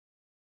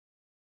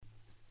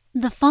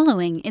The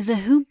following is a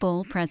Hoop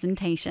Ball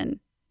presentation.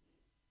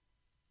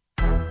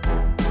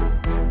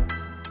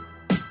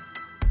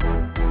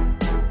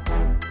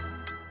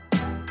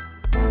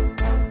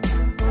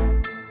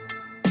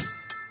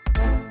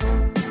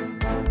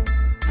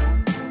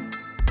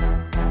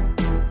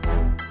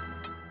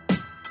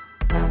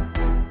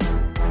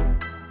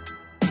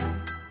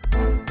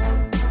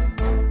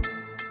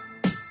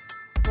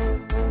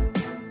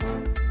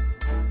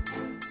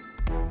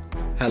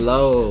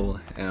 Hello,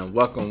 and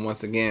welcome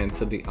once again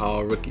to the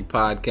All Rookie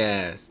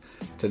Podcast.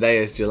 Today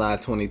is July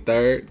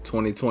 23rd,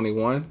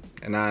 2021,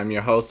 and I am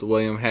your host,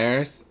 William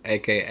Harris,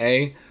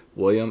 aka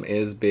William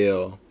is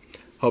Bill.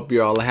 Hope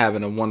you all are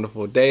having a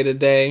wonderful day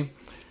today.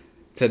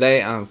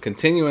 Today, I'm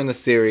continuing a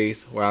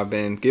series where I've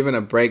been giving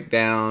a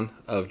breakdown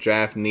of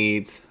draft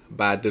needs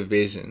by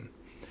division.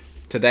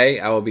 Today,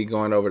 I will be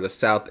going over the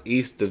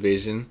Southeast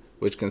Division,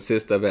 which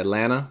consists of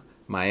Atlanta,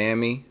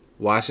 Miami,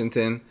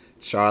 Washington,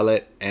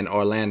 Charlotte, and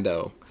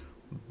Orlando.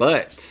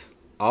 But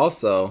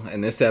also,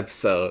 in this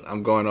episode,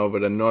 I'm going over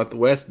the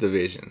Northwest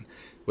Division,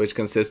 which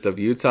consists of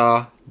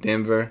Utah,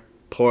 Denver,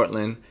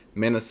 Portland,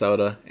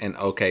 Minnesota, and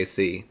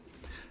OKC.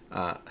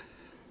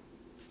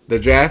 The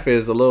draft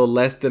is a little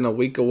less than a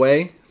week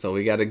away, so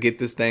we got to get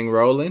this thing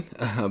rolling.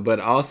 But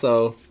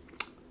also,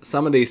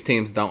 some of these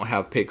teams don't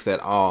have picks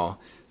at all,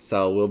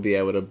 so we'll be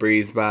able to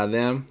breeze by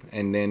them.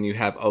 And then you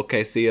have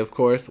OKC, of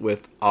course,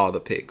 with all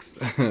the picks,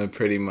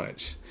 pretty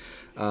much.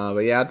 But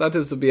yeah, I thought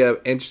this would be an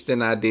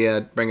interesting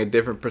idea, bring a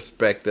different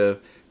perspective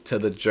to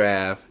the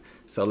draft.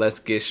 So let's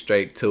get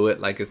straight to it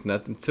like it's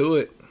nothing to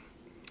it.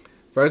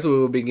 First, we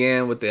will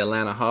begin with the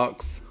Atlanta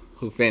Hawks,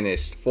 who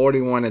finished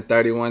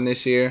 41-31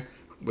 this year,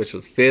 which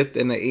was 5th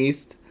in the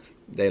East.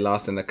 They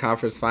lost in the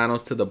conference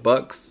finals to the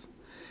Bucks.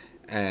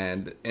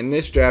 And in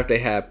this draft, they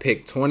have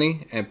pick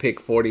 20 and pick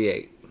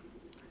 48.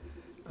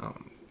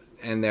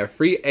 And their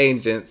free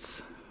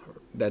agents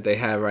that they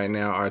have right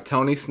now are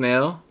Tony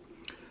Snell,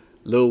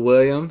 Lou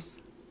Williams,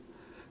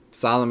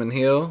 Solomon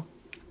Hill,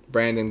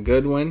 Brandon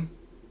Goodwin,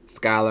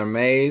 Skylar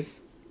Mays,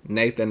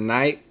 Nathan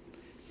Knight,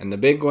 and the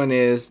big one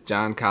is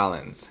John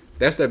Collins.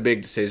 That's their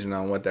big decision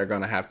on what they're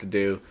going to have to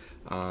do,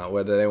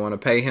 whether they want to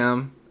pay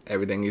him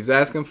everything he's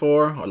asking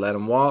for or let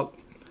him walk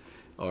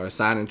or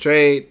sign and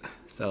trade.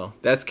 So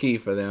that's key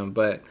for them.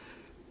 But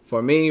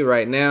for me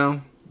right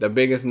now, the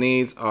biggest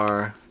needs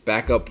are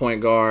backup point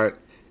guard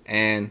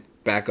and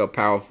backup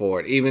power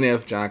forward. Even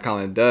if John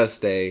Collins does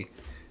stay,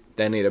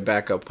 they need a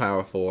backup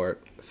power forward.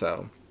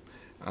 So,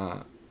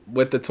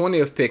 with the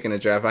 20th pick in the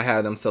draft, I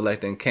have them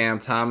selecting Cam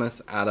Thomas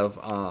out of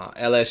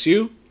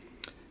LSU.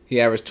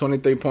 He averaged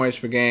 23 points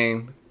per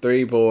game,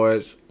 3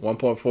 boards,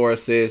 1.4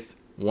 assists,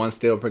 1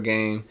 steal per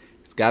game.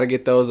 He's got to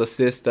get those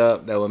assists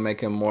up. That would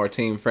make him more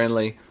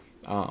team-friendly.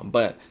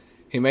 But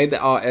he made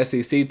the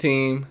All-SEC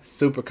team.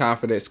 Super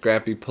confident,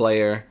 scrappy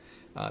player.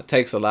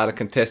 Takes a lot of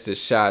contested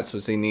shots,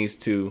 which he needs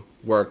to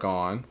work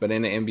on. But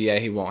in the NBA,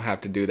 he won't have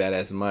to do that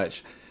as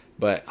much.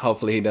 But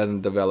hopefully he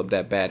doesn't develop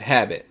that bad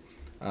habit.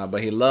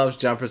 But he loves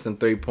jumpers and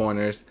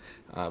three-pointers.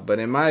 But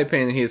in my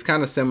opinion, he's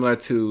kind of similar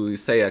to,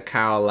 say, a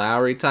Kyle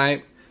Lowry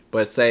type.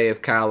 But say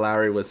if Kyle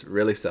Lowry was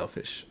really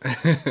selfish.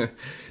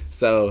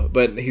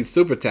 But he's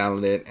super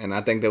talented, and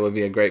I think that would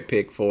be a great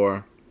pick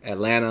for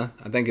Atlanta.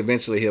 I think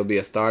eventually he'll be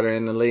a starter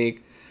in the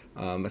league.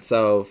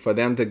 So for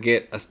them to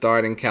get a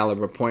starting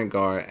caliber point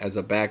guard as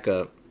a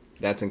backup,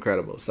 that's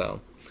incredible.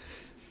 So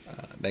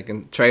they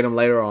can trade him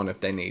later on if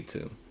they need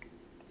to.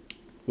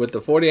 With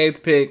the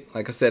 48th pick,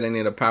 like I said, they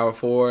need a power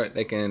forward.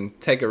 They can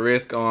take a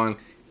risk on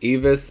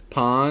Yves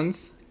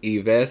Pons.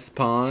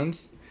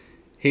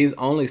 He's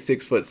only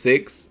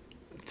 6'6",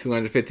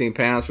 215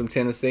 pounds from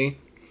Tennessee.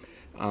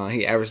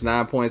 He averaged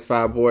 9 points,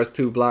 5 boards,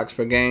 2 blocks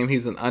per game.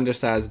 He's an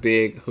undersized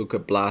big who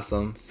could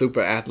blossom.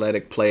 Super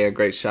athletic player,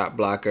 great shot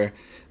blocker.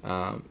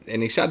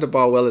 And he shot the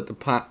ball well at the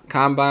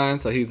combine,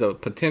 so he's a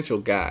potential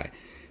guy.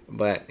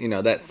 But,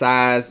 that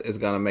size is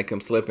going to make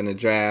him slip in the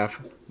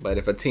draft. But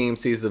if a team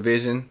sees the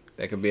vision,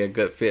 that could be a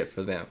good fit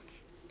for them.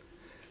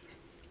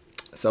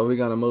 So we're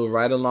going to move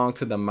right along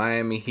to the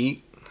Miami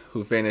Heat,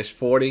 who finished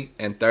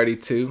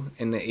 40-32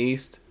 in the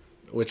East,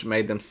 which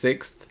made them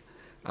 6th.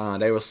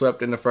 They were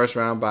swept in the first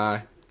round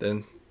by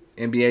the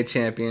NBA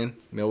champion,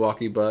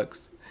 Milwaukee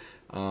Bucks.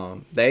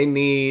 They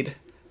need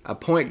a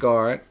point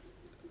guard.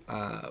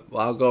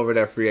 I'll go over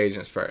their free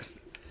agents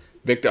first.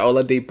 Victor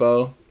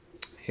Oladipo,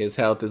 his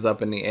health is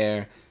up in the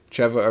air.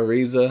 Trevor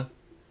Ariza,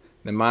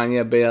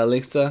 Nemanja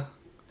Bjelica,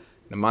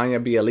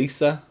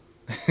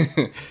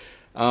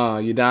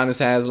 Udonis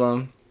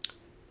Haslem,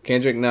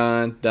 Kendrick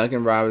Nunn,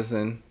 Duncan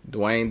Robinson,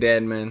 Dwayne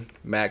Dedmon,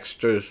 Max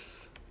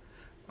Strus.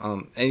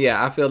 And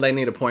yeah, I feel they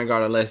need a point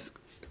guard unless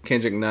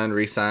Kendrick Nunn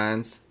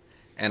resigns,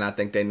 and I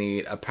think they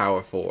need a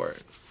power forward.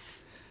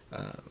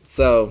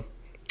 So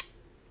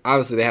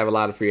obviously they have a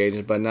lot of free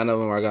agents, but none of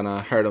them are going to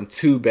hurt them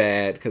too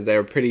bad because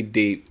they're pretty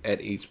deep at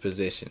each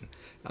position.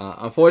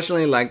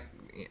 Unfortunately, like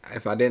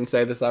if I didn't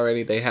say this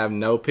already, they have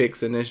no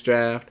picks in this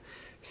draft.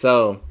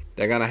 So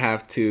they're going to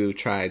have to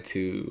try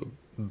to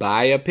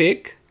buy a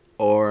pick,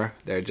 or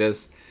they're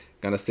just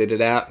Gonna sit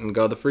it out and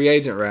go the free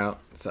agent route.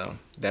 So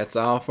that's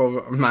all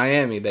for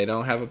Miami. They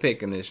don't have a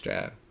pick in this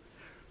draft.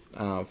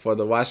 For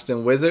the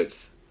Washington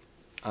Wizards,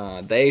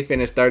 they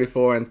finished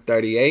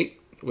 34-38,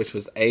 which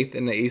was 8th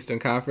in the Eastern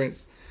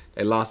Conference.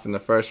 They lost in the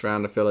first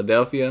round to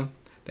Philadelphia.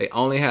 They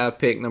only have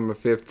pick number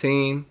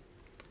 15.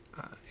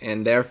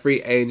 And their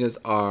free agents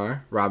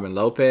are Robin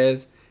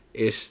Lopez,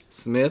 Ish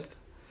Smith,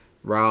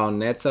 Raul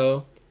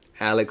Neto,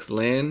 Alex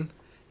Len,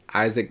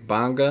 Isaac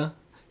Bonga,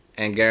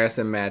 and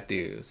Garrison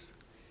Matthews.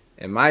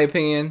 In my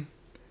opinion,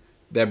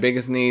 their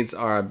biggest needs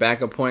are a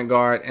backup point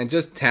guard and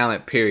just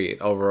talent, period,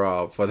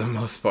 overall, for the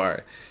most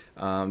part.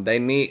 They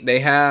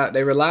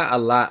rely a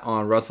lot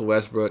on Russell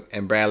Westbrook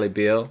and Bradley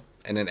Beal,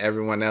 and then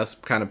everyone else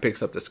kind of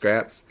picks up the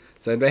scraps.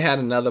 So if they had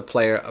another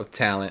player of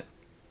talent,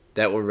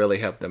 that would really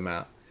help them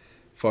out.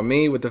 For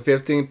me, with the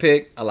 15th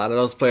pick, a lot of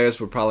those players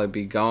would probably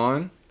be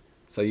gone.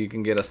 So you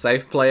can get a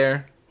safe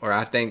player, or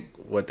I think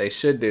what they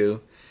should do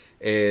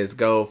is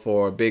go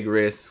for big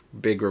risk,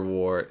 big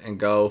reward, and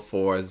go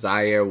for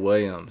Zaire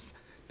Williams,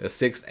 the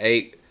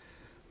 6'8",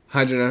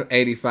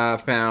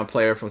 185-pound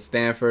player from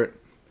Stanford.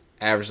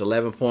 Averaged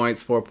 11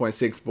 points,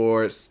 4.6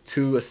 boards,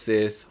 2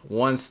 assists,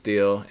 1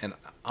 steal, and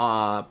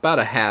about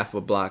a half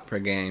a block per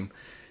game.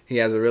 He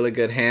has a really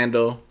good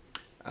handle.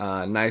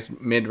 Nice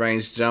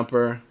mid-range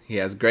jumper. He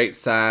has great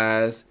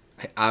size.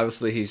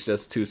 Obviously, he's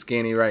just too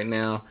skinny right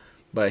now,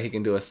 but he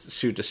can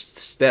shoot a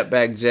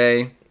step-back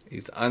J.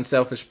 He's an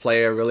unselfish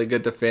player, really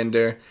good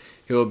defender.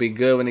 He will be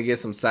good when he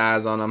gets some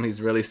size on him.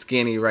 He's really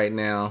skinny right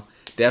now.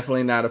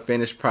 Definitely not a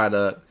finished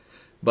product,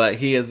 but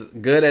he is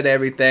good at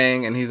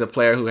everything, and he's a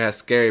player who has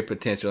scary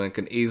potential and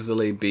can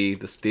easily be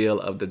the steal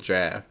of the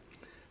draft.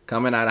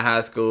 Coming out of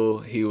high school,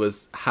 he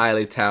was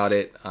highly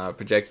touted,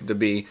 projected to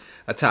be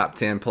a top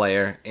 10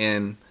 player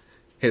in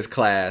his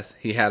class.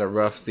 He had a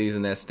rough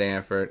season at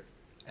Stanford,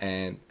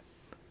 and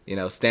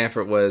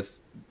Stanford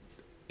was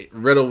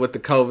riddled with the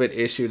COVID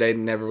issue. They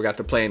never got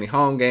to play any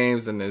home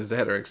games, and et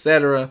cetera, et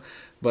cetera.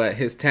 But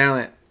his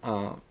talent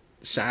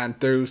shined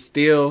through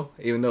still,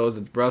 even though it was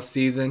a rough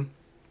season.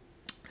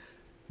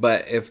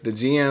 But if the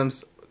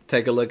GMs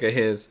take a look at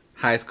his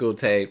high school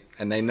tape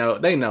and they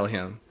know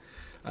him,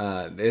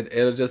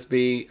 it'll just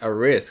be a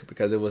risk,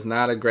 because it was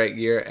not a great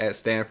year at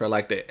Stanford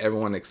like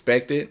everyone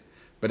expected,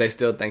 but they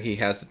still think he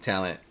has the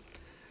talent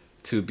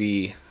to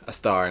be a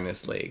star in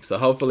this league. So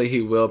hopefully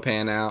he will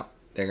pan out.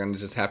 They're going to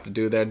just have to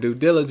do their due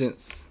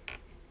diligence.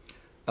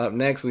 Up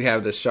next, we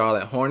have the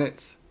Charlotte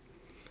Hornets.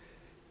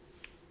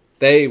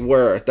 They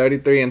were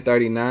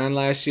 33-39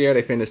 last year.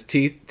 They finished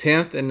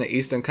 10th in the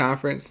Eastern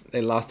Conference.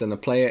 They lost in the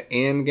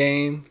play-in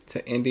game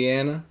to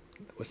Indiana.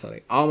 So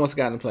they almost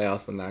got in the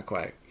playoffs, but not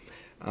quite.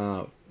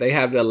 They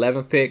have the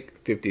 11th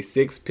pick,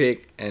 56th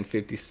pick, and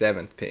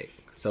 57th pick.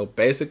 So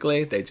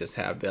basically, they just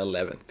have the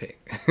 11th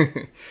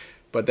pick.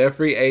 But their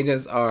free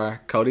agents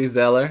are Cody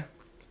Zeller,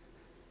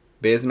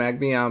 Bismack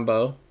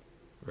Biyombo,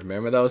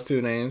 remember those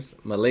two names,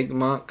 Malik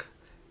Monk,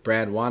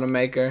 Brad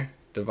Wanamaker,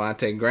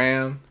 Devontae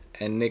Graham,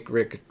 and Nick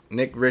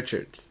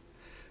Richards.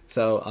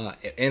 So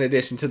in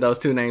addition to those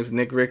two names,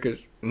 Nick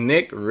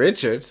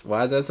Richards,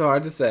 why is that so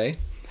hard to say?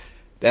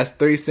 That's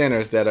 3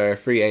 centers that are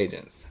free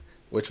agents,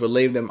 which will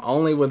leave them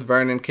only with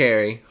Vernon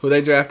Carey, who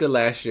they drafted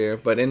last year,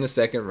 but in the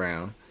second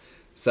round.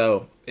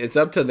 So it's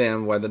up to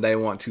them whether they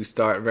want to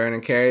start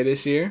Vernon Carey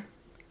this year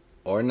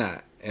or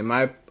not. In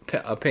my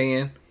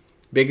opinion,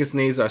 biggest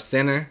needs are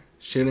center,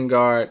 shooting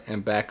guard,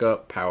 and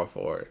backup power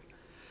forward.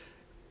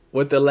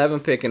 With the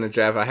 11th pick in the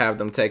draft, I have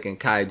them taking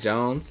Kai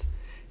Jones,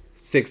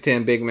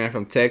 6'10" big man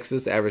from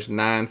Texas, averaged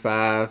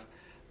 9.5,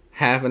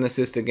 half an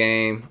assist a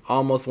game,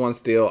 almost 1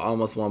 steal,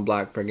 almost 1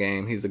 block per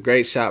game. He's a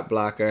great shot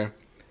blocker,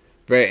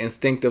 very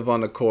instinctive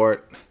on the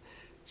court.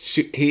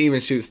 He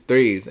even shoots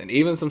threes, and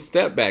even some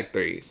step-back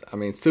threes. I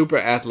mean, super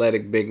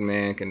athletic big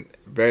man,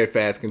 very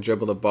fast, can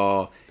dribble the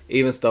ball,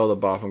 even stole the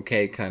ball from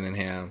Cade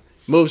Cunningham.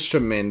 Moves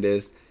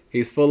tremendous.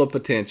 He's full of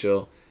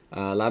potential.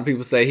 A lot of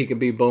people say he can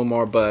be boom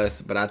or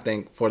bust, but I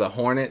think for the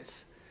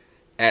Hornets,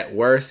 at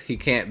worst, he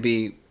can't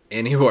be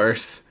any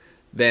worse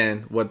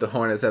than what the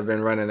Hornets have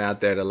been running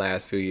out there the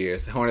last few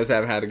years. The Hornets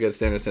haven't had a good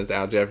center since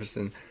Al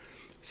Jefferson.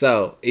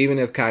 So even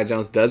if Kai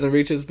Jones doesn't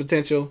reach his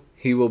potential,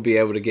 he will be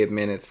able to get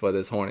minutes for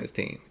this Hornets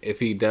team. If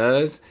he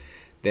does,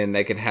 then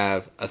they can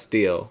have a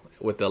steal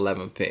with the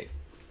 11th pick.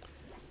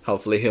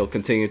 Hopefully he'll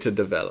continue to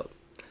develop.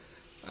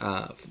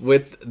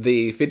 With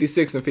the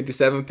 56 and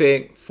 57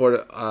 pick,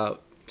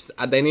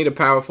 they need a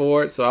power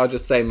forward, so I'll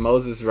just say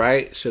Moses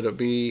Wright should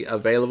be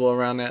available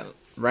around that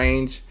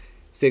range.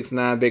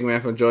 6'9", big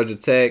man from Georgia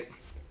Tech,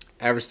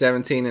 average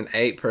 17 and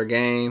 8 per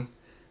game.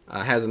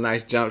 Has a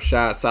nice jump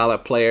shot,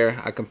 solid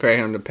player. I compare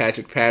him to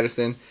Patrick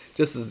Patterson.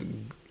 Just as,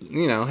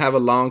 have a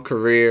long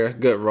career,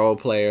 good role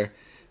player.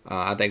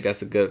 I think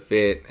that's a good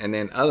fit. And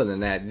then other than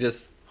that,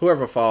 just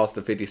whoever falls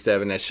to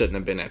 57 that shouldn't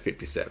have been at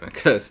 57,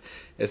 because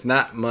it's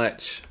not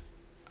much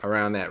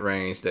around that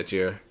range that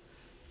you're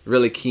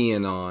really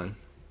keying on,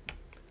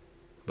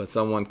 but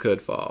someone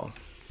could fall.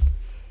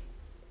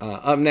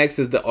 Up next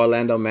is the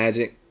Orlando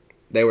Magic.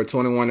 They were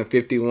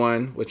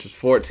 21-51, which was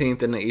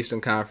 14th in the Eastern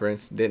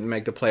Conference. Didn't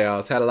make the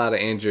playoffs. Had a lot of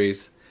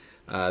injuries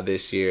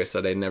this year, so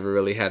they never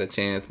really had a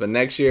chance. But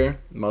next year,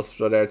 most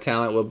of their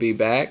talent will be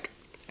back,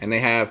 and they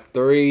have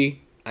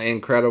 3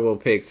 incredible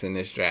picks in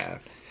this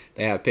draft.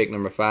 They have pick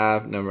number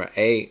 5, number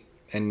 8,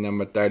 and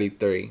number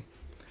 33.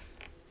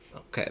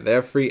 Okay,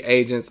 their free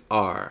agents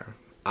are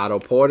Otto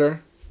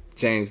Porter,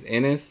 James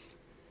Ennis,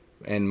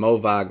 and Mo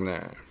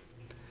Wagner.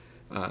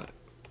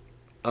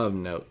 Of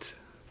note.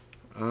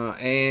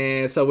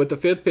 And so with the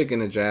 5th pick in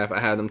the draft, I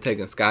have them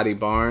taking Scotty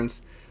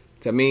Barnes.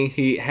 To me,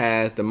 he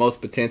has the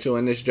most potential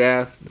in this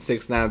draft.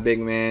 6'9" big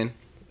man.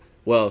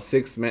 Well,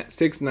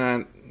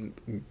 6'9"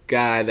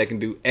 guy that can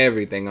do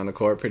everything on the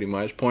court pretty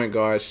much. Point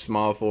guard,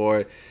 small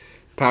forward,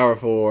 power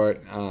forward.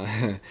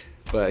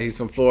 But he's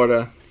from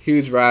Florida.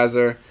 Huge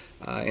riser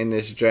in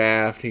this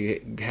draft.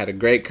 He had a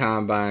great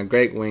combine,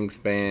 great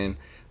wingspan,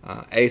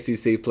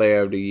 ACC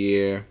player of the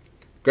year,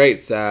 great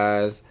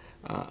size.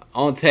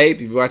 On tape,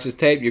 if you watch his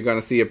tape, you're going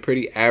to see a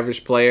pretty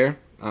average player,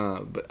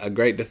 but a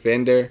great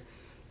defender.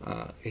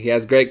 He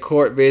has great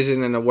court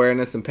vision and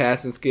awareness and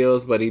passing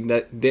skills, but he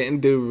didn't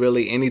do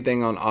really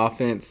anything on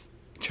offense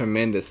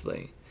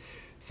tremendously.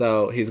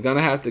 So he's going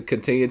to have to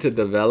continue to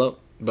develop,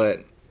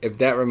 but if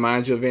that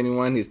reminds you of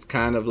anyone, he's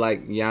kind of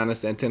like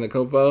Giannis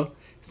Antetokounmpo.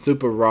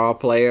 Super raw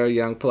player,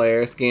 young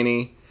player,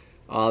 skinny,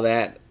 all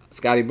that.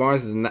 Scotty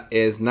Barnes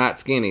is not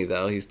skinny,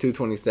 though. He's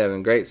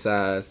 227, great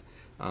size.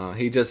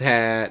 He just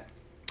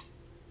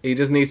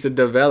needs to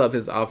develop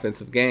his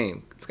offensive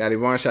game. Scotty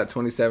Barnes shot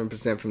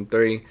 27% from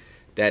 3.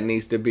 That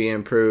needs to be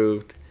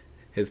improved.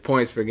 His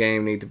points per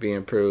game need to be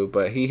improved.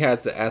 But he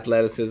has the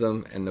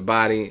athleticism and the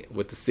body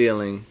with the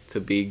ceiling to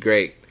be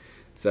great.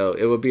 So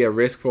it would be a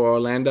risk for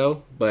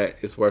Orlando, but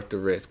it's worth the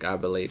risk, I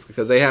believe.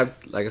 Because they have,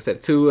 like I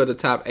said, 2 of the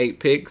top 8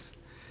 picks.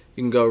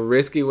 You can go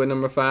risky with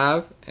number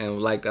 5. And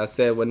like I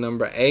said, with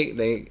number 8,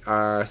 they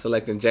are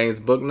selecting James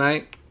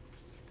Bouknight.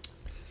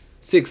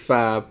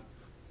 6'5"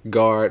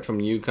 guard from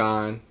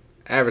UConn.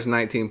 Average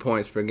 19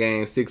 points per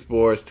game, 6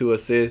 boards, 2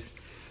 assists,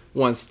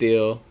 1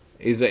 steal.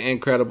 He's an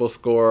incredible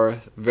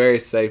scorer, very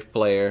safe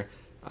player.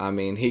 I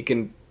mean, he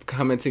can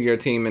come into your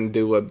team and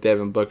do what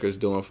Devin Booker's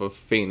doing for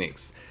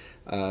Phoenix.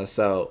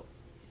 So,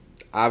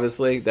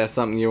 obviously, that's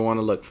something you want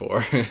to look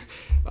for.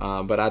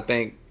 But I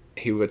think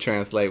he would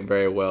translate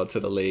very well to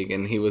the league.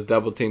 And he was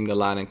double-teamed a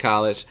lot in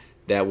college.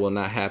 That will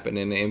not happen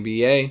in the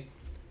NBA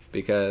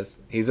because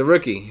he's a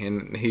rookie,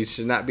 and he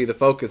should not be the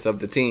focus of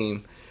the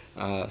team.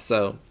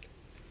 So,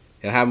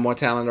 he'll have more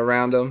talent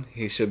around him.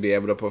 He should be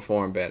able to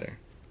perform better.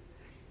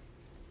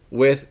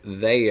 With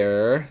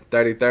their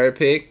 33rd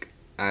pick,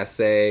 I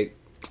say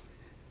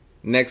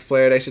next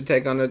player they should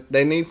take on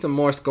they need some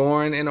more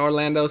scoring in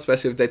Orlando,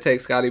 especially if they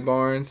take Scotty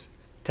Barnes.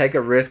 Take a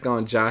risk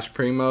on Josh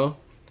Primo,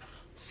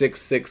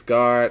 6'6"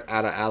 guard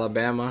out of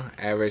Alabama,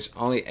 averaged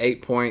only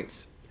 8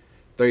 points,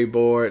 3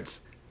 boards.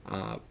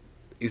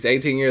 He's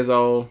 18 years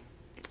old.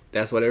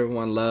 That's what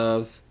everyone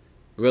loves.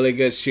 Really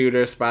good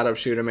shooter, spot-up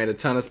shooter, made a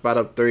ton of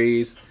spot-up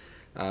threes,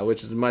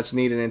 which is much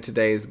needed in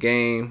today's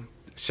game.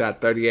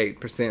 Shot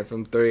 38%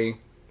 from 3.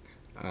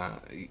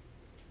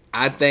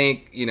 I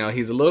think,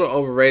 he's a little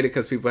overrated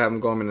because people have him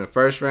going in the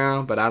first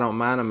round, but I don't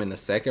mind him in the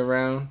second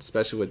round,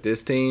 especially with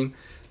this team,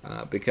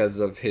 because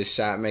of his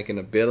shot-making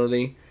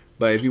ability.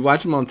 But if you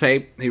watch him on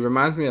tape, he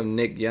reminds me of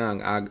Nick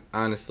Young,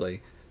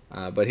 honestly.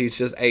 But he's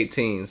just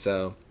 18,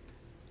 so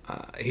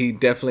he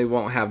definitely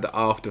won't have the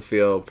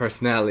off-the-field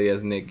personality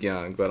as Nick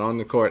Young. But on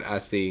the court, I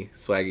see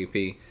Swaggy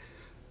P,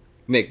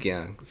 Nick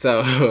Young.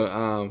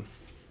 So,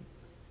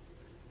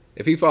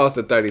 if he falls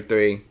to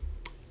 33,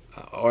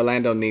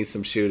 Orlando needs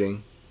some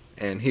shooting,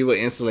 and he will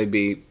instantly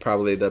be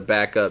probably the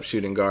backup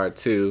shooting guard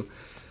to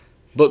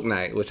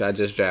Bouknight, which I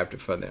just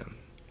drafted for them.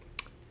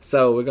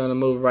 So we're going to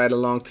move right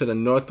along to the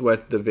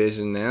Northwest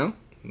Division now.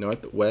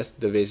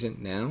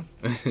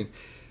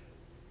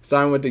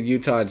 Starting with the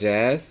Utah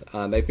Jazz.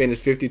 They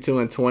finished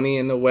 52-20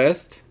 in the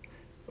West,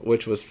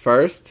 which was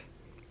first.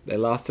 They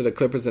lost to the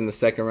Clippers in the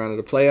second round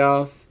of the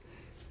playoffs.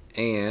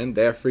 And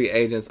their free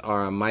agents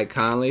are Mike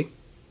Conley,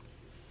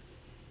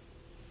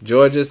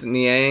 Georges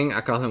Niang,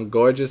 I call him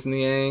Gorgeous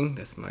Niang,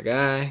 that's my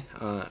guy.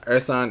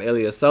 Ersan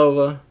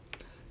Ilyasova,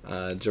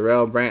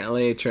 Jarrell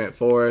Brantley, Trent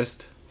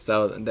Forrest.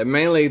 So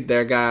mainly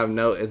their guy of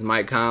note is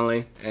Mike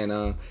Conley,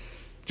 and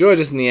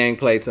Georges Niang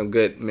played some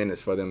good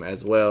minutes for them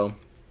as well.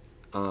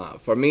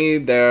 For me,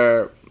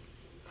 their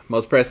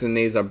most pressing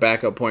needs are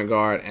backup point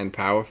guard and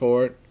power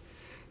forward.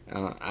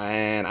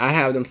 And I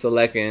have them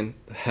selecting,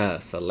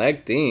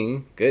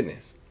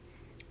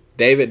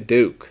 David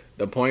Duke,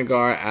 the point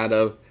guard out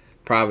of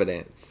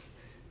Providence.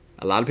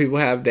 A lot of people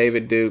have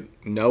David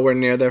Duke nowhere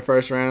near their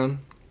first round.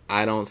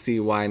 I don't see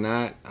why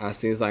not. It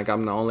seems like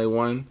I'm the only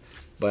one.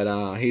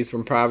 But he's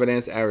from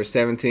Providence, averaged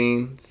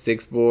 17,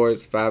 6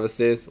 boards, 5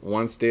 assists,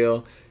 1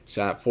 steal,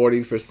 shot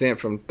 40%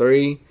 from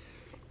 3.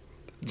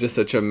 Just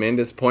a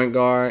tremendous point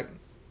guard.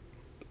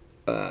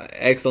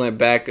 Excellent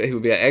backup. He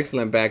would be an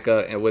excellent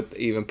backup and with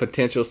even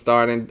potential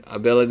starting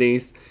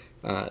abilities.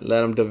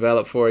 Let him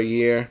develop for a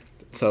year.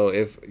 So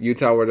if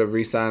Utah were to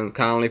re-sign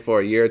Conley for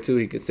a year or two,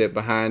 he could sit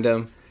behind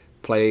him,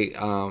 play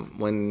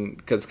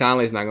because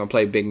Conley's not going to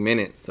play big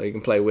minutes, so he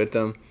can play with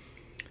them.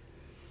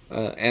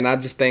 And I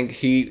just think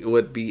he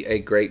would be a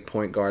great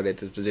point guard at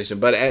this position.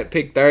 But at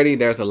pick 30,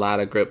 there's a lot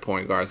of good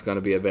point guards going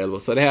to be available.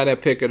 So they have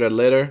that pick of the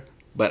litter,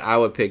 but I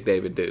would pick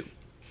David Duke.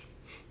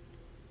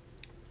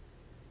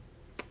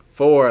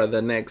 For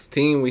the next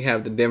team, we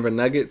have the Denver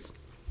Nuggets.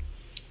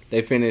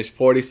 They finished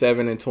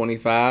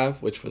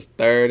 47-25, which was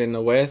third in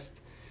the West.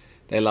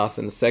 They lost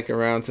in the second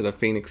round to the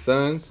Phoenix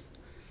Suns.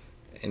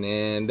 And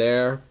then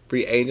their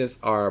free agents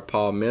are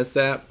Paul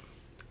Millsap,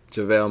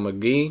 JaVale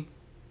McGee,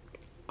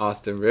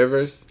 Austin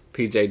Rivers,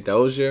 P.J.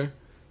 Dozier,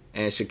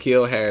 and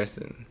Shaquille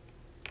Harrison.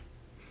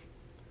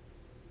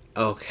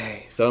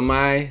 Okay, so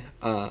my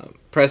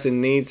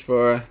pressing needs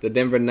for the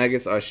Denver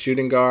Nuggets are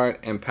shooting guard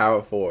and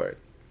power forward.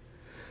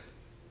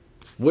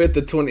 With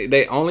the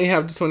they only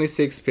have the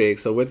 26th pick,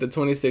 so with the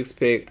 26th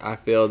pick, I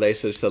feel they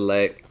should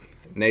select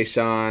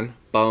Nah'Shon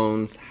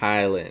Bones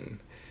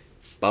Hyland.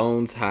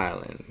 Bones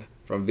Hyland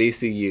from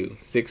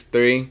VCU,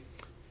 6'3".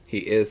 He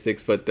is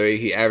 6'3".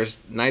 He averaged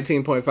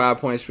 19.5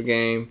 points per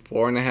game,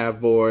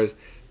 4.5 boards,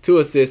 2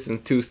 assists,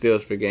 and 2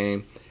 steals per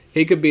game.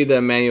 He could be the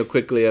Immanuel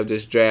Quickley of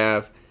this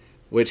draft,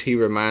 which he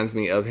reminds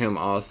me of him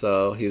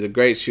also. He's a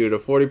great shooter,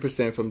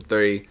 40% from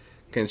 3.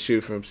 Can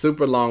shoot from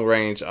super long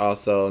range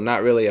also.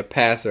 Not really a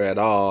passer at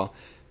all,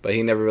 but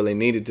he never really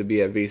needed to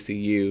be at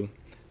VCU.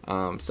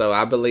 So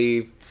I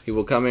believe he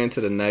will come into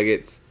the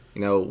Nuggets.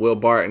 You know, Will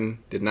Barton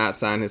did not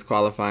sign his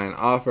qualifying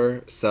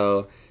offer,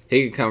 so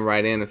he could come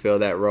right in and fill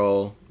that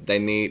role. They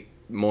need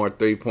more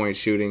three-point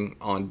shooting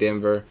on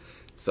Denver,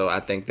 so I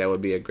think that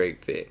would be a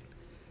great fit.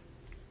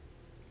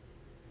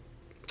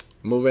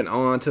 Moving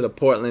on to the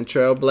Portland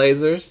Trail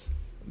Blazers.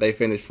 They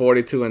finished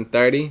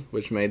 42-30,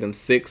 which made them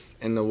 6th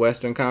in the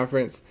Western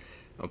Conference.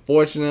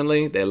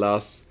 Unfortunately, they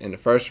lost in the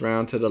first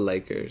round to the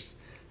Lakers.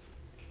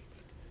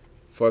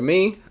 For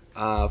me,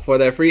 for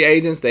their free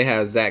agents, they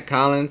have Zach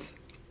Collins,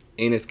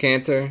 Enes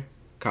Kanter,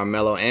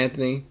 Carmelo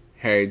Anthony,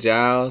 Harry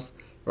Giles,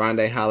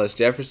 Rondae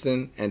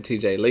Hollis-Jefferson, and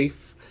TJ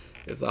Leaf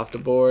is off the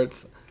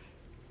boards.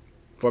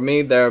 For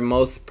me, their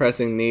most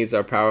pressing needs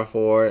are power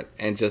forward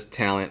and just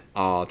talent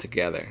all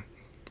together.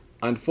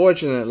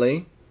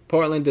 Unfortunately,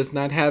 Portland does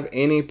not have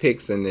any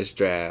picks in this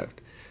draft,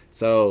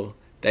 so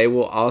they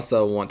will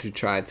also want to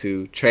try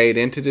to trade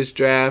into this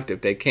draft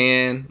if they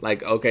can.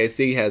 Like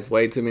OKC has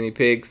way too many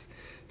picks,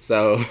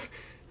 so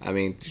I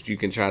mean, you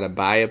can try to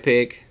buy a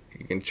pick.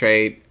 You can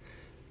trade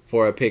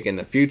for a pick in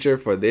the future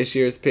for this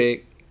year's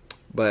pick,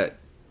 but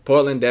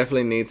Portland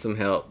definitely needs some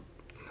help.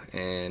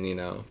 And, you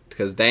know,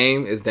 because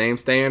is Dame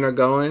staying or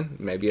going?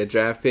 Maybe a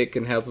draft pick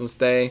can help him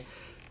stay.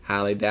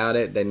 Highly doubt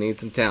it. They need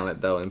some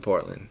talent, though, in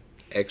Portland.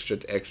 Extra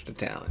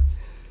talent.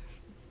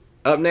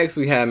 Up next,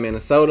 we have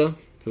Minnesota,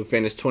 who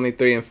finished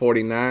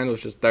 23-49,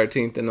 which was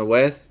 13th in the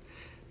West.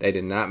 They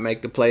did not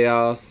make the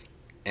playoffs.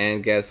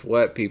 And guess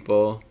what,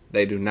 people?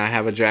 They do not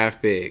have a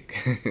draft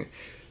pick.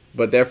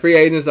 But their free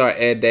agents are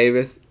Ed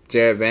Davis,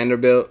 Jared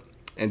Vanderbilt,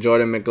 and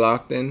Jordan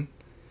McLaughlin.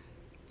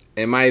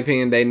 In my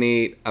opinion, they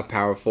need a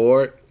power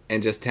forward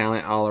and just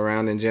talent all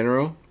around in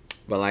general.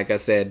 But like I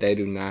said, they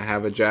do not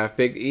have a draft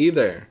pick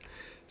either.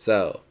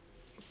 So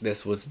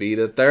this would be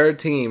the third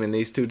team in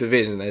these two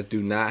divisions that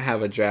do not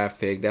have a draft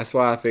pick. That's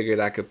why I figured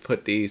I could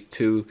put these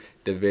two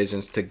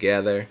divisions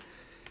together,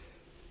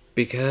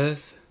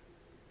 because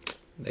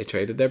they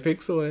traded their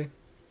picks away.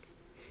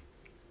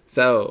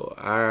 So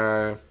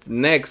our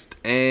next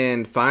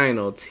and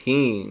final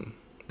team,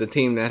 the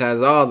team that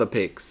has all the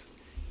picks,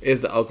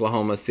 is the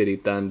Oklahoma City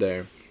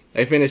Thunder.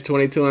 They finished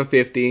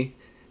 22-50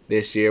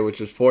 this year, which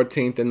was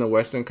 14th in the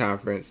Western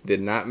Conference,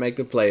 did not make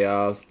the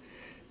playoffs.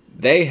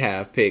 They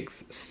have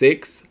picks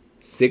 6,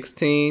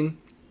 16,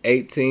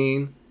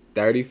 18,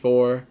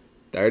 34,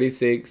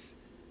 36,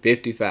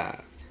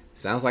 55.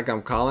 Sounds like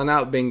I'm calling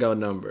out bingo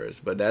numbers,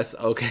 but that's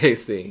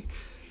OKC.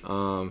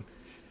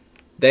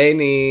 They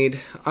need,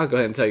 I'll go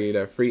ahead and tell you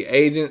their free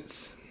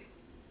agents.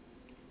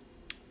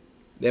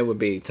 There would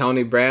be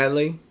Tony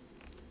Bradley,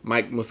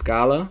 Mike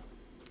Muscala,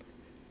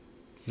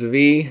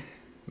 Zvi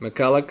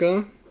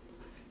McCullough,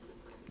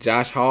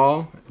 Josh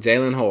Hall,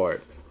 Jalen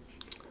Horde.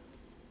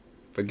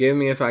 Forgive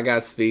me if I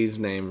got Zvi's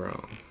name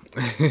wrong.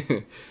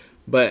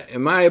 But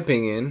in my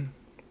opinion,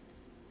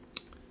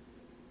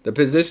 the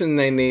position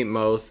they need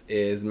most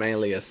is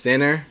mainly a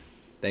center.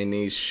 They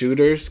need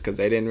shooters because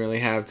they didn't really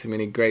have too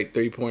many great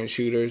three-point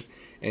shooters,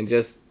 and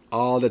just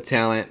all the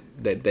talent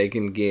that they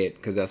can get,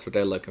 because that's what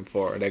they're looking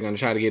for. They're going to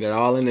try to get it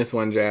all in this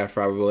one draft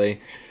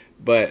probably.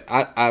 But,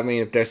 I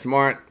mean, if they're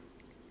smart,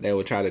 they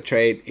will try to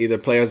trade either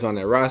players on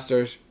their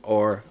rosters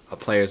or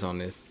players from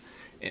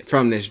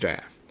this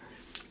draft.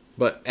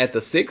 But at the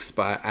 6th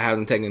spot, I have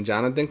them taking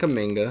Jonathan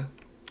Kuminga,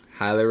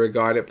 highly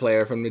regarded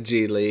player from the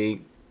G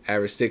League,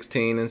 averaged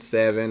 16 and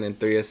 7 and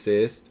 3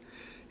 assists.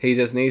 He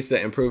just needs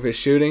to improve his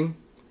shooting,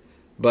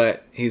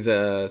 but he's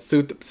a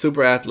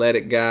super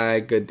athletic guy,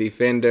 good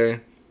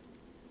defender.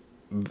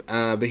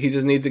 But he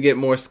just needs to get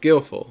more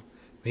skillful.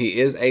 He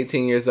is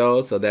 18 years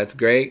old, so that's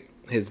great.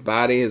 His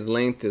body, his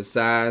length, his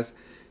size,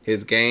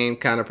 his game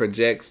kind of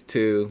projects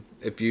to,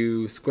 if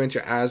you squint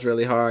your eyes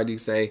really hard, you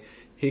say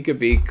he could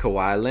be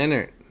Kawhi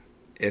Leonard.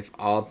 If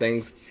all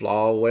things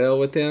fall well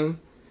with him,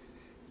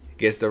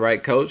 gets the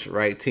right coach,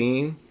 right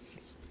team,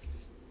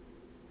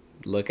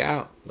 look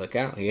out. Look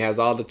out. He has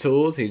all the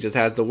tools. He just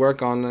has to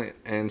work on it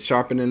and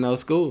sharpening those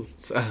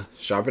skills.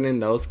 Sharpening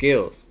those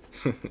skills.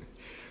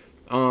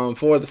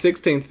 For the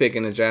 16th pick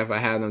in the draft, I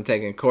have them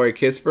taking Corey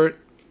Kispert,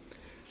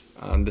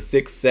 the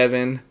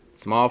 6'7"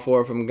 small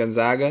forward from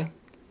Gonzaga.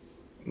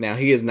 Now,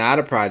 he is not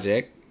a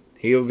project.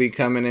 He will be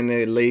coming in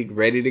the league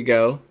ready to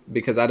go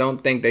because I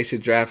don't think they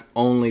should draft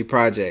only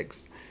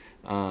projects.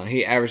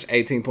 He averaged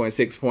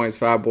 18.6 points,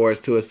 5 boards,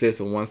 2 assists,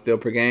 and 1 steal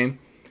per game.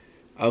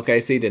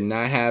 OKC did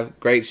not have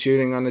great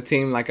shooting on the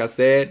team, like I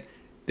said.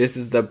 This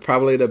is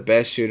probably the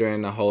best shooter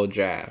in the whole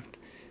draft.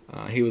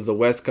 He was the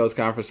West Coast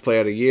Conference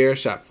Player of the Year,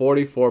 shot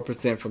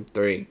 44% from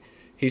 3.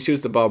 He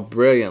shoots the ball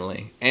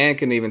brilliantly and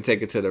can even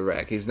take it to the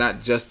rack. He's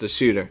not just a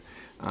shooter.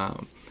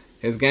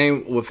 His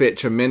game will fit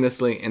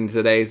tremendously in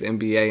today's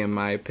NBA, in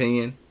my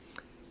opinion.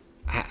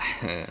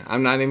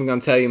 I'm not even going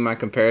to tell you my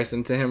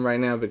comparison to him right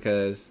now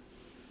because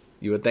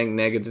you would think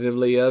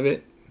negatively of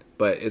it,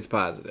 but it's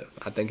positive.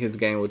 I think his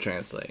game will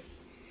translate.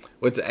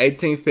 With the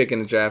 18th pick in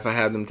the draft, I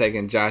have them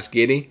taking Josh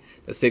Giddey,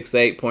 the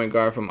 6'8" point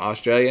guard from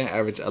Australia,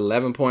 averaged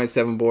 11 points,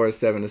 7 boards,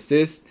 7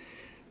 assists.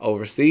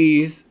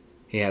 Overseas,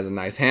 he has a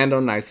nice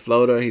handle, nice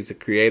floater. He's a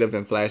creative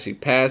and flashy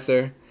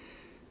passer.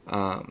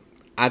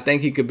 I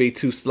think he could be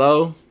too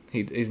slow.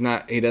 He's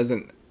not. He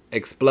doesn't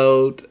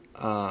explode.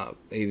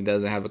 He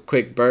doesn't have a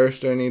quick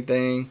burst or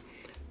anything.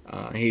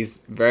 He's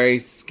very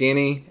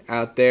skinny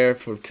out there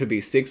to be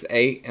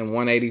 6'8" and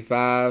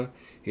 185.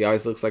 He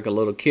always looks like a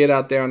little kid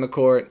out there on the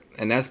court,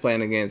 and that's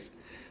playing against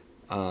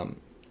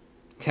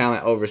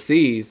talent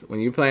overseas. When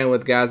you're playing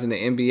with guys in the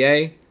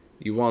NBA,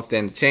 you won't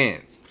stand a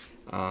chance.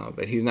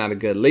 But he's not a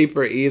good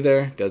leaper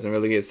either. Doesn't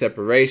really get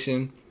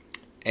separation,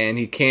 and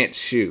he can't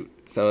shoot.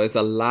 So it's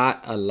a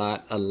lot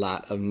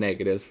of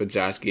negatives for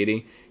Josh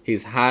Giddey.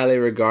 He's highly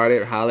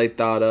regarded, highly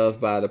thought of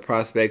by the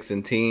prospects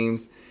and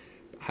teams.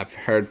 I've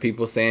heard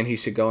people saying he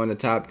should go in the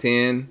top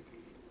 10.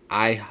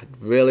 I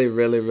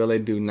really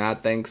do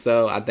not think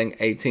so. I think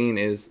 18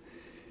 is,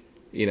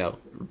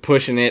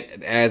 pushing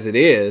it as it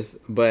is.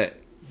 But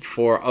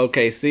for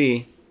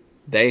OKC,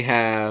 they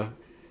have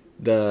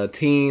the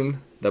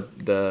team,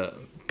 the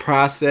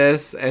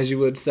process, as you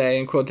would say,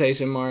 in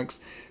quotation marks,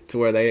 to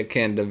where they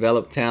can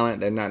develop talent.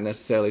 They're not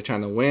necessarily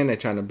trying to win. They're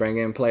trying to bring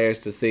in players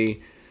to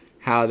see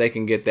how they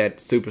can get that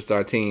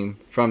superstar team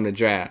from the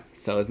draft.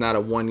 So it's not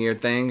a 1-year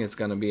thing. It's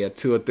going to be a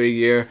 2 or 3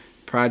 year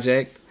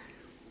project.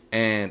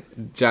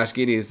 And Josh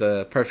Giddey is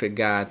a perfect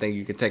guy I think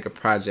you could take a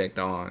project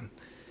on.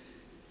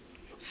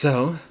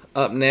 So,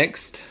 up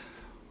next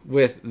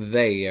with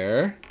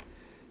their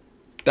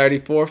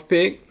 34th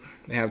pick.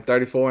 They have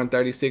 34 and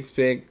 36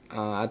 pick.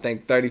 I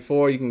think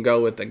 34 you can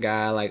go with a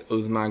guy like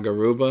Usman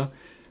Garuba.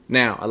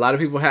 Now, a lot of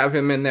people have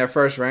him in their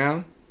first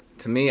round.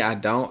 To me, I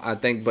don't. I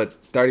think, but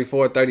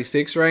 34,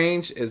 36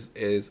 range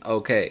is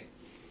okay.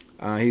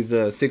 He's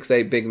a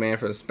 6'8" big man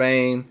from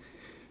Spain.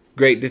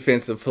 Great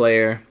defensive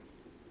player.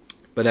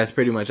 But that's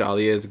pretty much all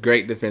he is.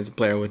 Great defensive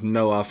player with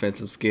no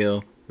offensive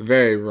skill.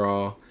 Very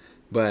raw.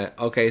 But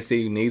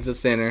OKC needs a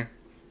center.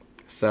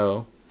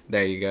 So,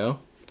 there you go.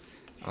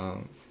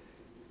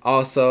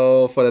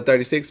 Also, for the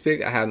 36th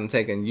pick, I have them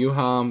taking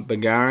Youham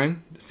Begarin,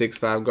 the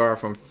 6'5" guard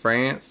from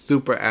France.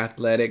 Super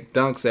athletic.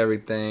 Dunks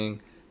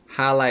everything.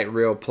 Highlight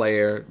reel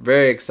player.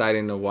 Very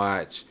exciting to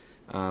watch.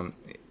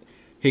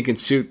 He can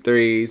shoot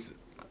threes.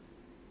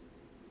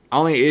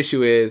 Only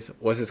issue is,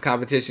 was his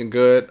competition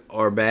good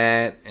or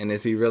bad? And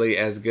is he really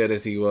as good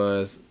as he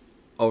was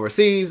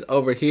overseas,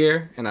 over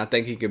here? And I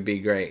think he could be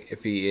great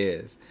if he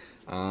is.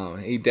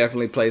 He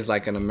definitely plays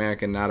like an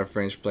American, not a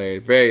French player.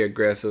 Very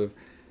aggressive.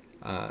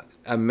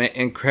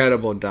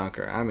 Incredible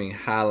dunker. I mean,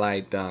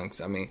 highlight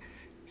dunks. I mean,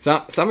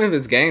 some of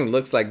his game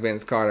looks like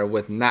Vince Carter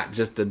with not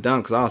just the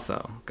dunks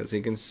also. Because he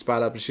can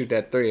spot up and shoot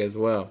that 3 as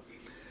well.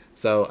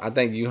 So I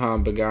think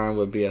Youham Begarin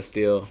would be a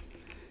steal.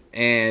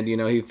 And,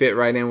 he fit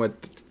right in with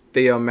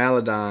Theo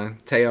Maledon.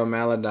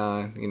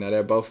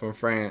 They're both from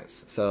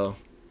France. So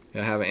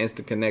you'll have an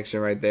instant connection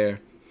right there.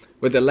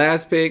 With the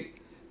last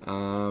pick,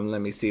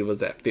 let me see, was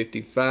that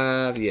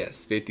 55?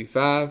 Yes,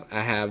 55. I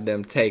have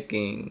them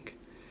taking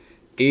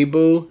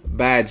Ibou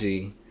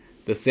Badji,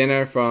 the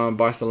center from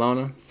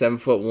Barcelona,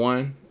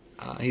 7'1".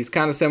 He's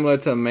kind of similar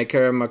to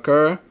Makura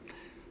Makura,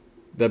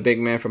 the big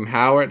man from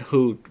Howard,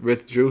 who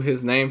withdrew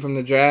his name from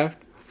the draft.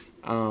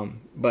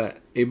 But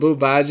Ibou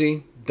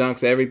Badji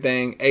dunks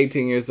everything,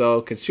 18 years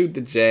old, can shoot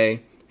the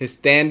J. His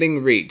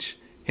standing reach,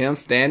 him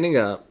standing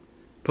up,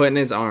 putting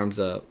his arms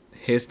up,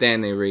 his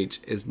standing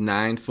reach is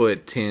 9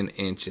 foot 10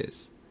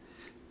 inches.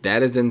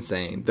 That is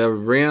insane. The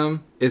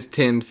rim is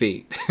 10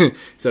 feet.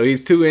 So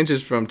he's 2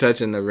 inches from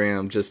touching the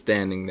rim just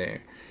standing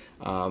there.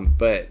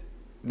 But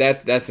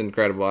that's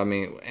incredible. I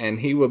mean, and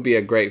he would be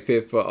a great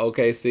fit for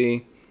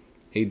OKC.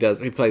 He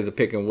plays a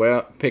pick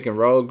and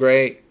roll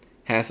great,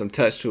 has some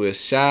touch to his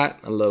shot,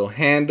 a little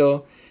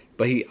handle,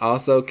 but he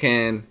also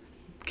can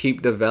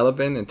keep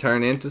developing and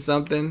turn into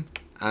something,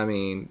 I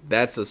mean,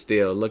 that's a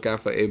steal. Look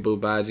out for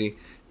Ibubaji.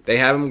 They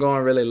have him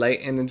going really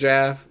late in the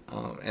draft,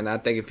 and I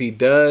think if he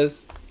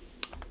does,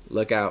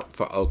 look out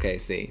for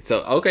OKC.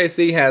 So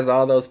OKC has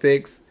all those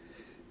picks,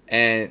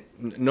 and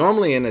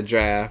normally in the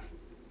draft,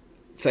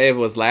 say if it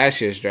was last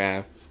year's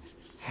draft,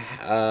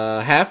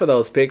 half of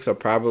those picks are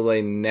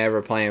probably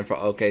never playing for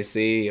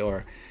OKC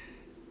or,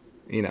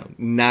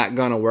 not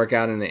going to work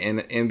out in the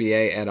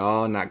NBA at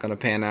all, not going to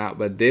pan out.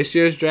 But this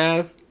year's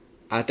draft,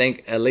 I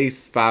think at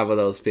least 5 of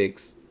those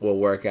picks will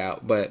work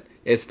out. But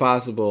it's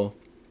possible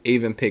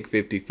even pick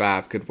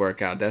 55 could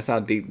work out. That's how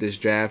deep this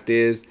draft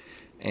is.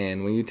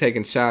 And when you're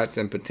taking shots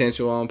and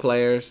potential on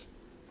players,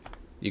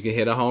 you can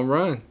hit a home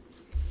run.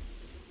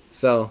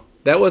 So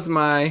that was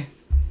my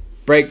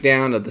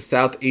breakdown of the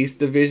Southeast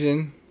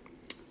Division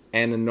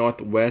and the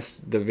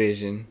Northwest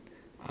Division.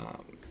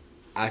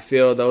 I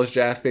feel those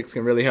draft picks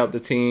can really help the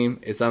team.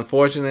 It's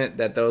unfortunate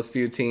that those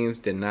few teams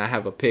did not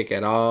have a pick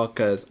at all,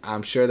 because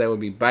I'm sure they would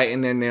be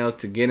biting their nails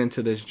to get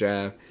into this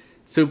draft.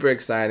 Super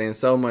exciting,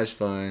 so much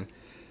fun.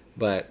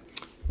 But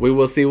we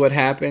will see what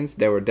happens.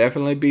 There will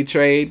definitely be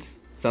trades.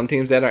 Some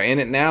teams that are in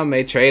it now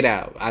may trade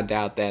out. I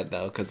doubt that,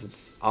 though, because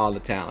it's all the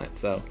talent.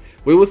 So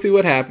we will see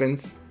what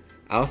happens.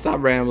 I'll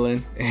stop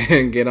rambling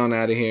and get on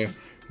out of here.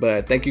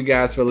 But thank you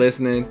guys for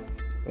listening.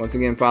 Once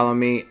again, follow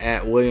me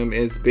at William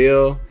is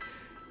Bill.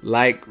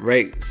 Like,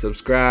 rate,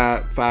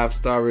 subscribe,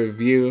 5-star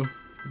review,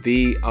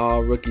 the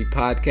All Rookie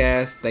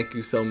Podcast. Thank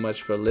you so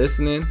much for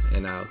listening,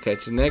 and I'll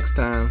catch you next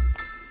time.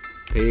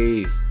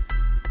 Peace.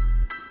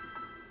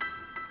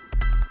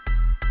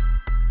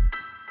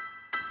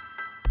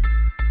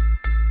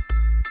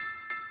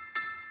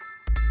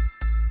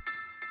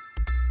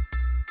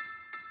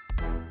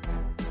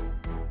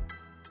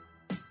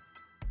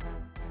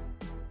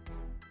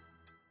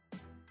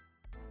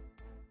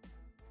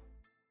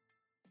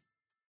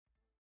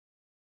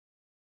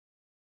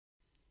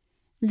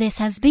 This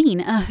has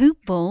been a Hoop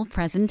Ball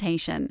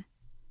presentation.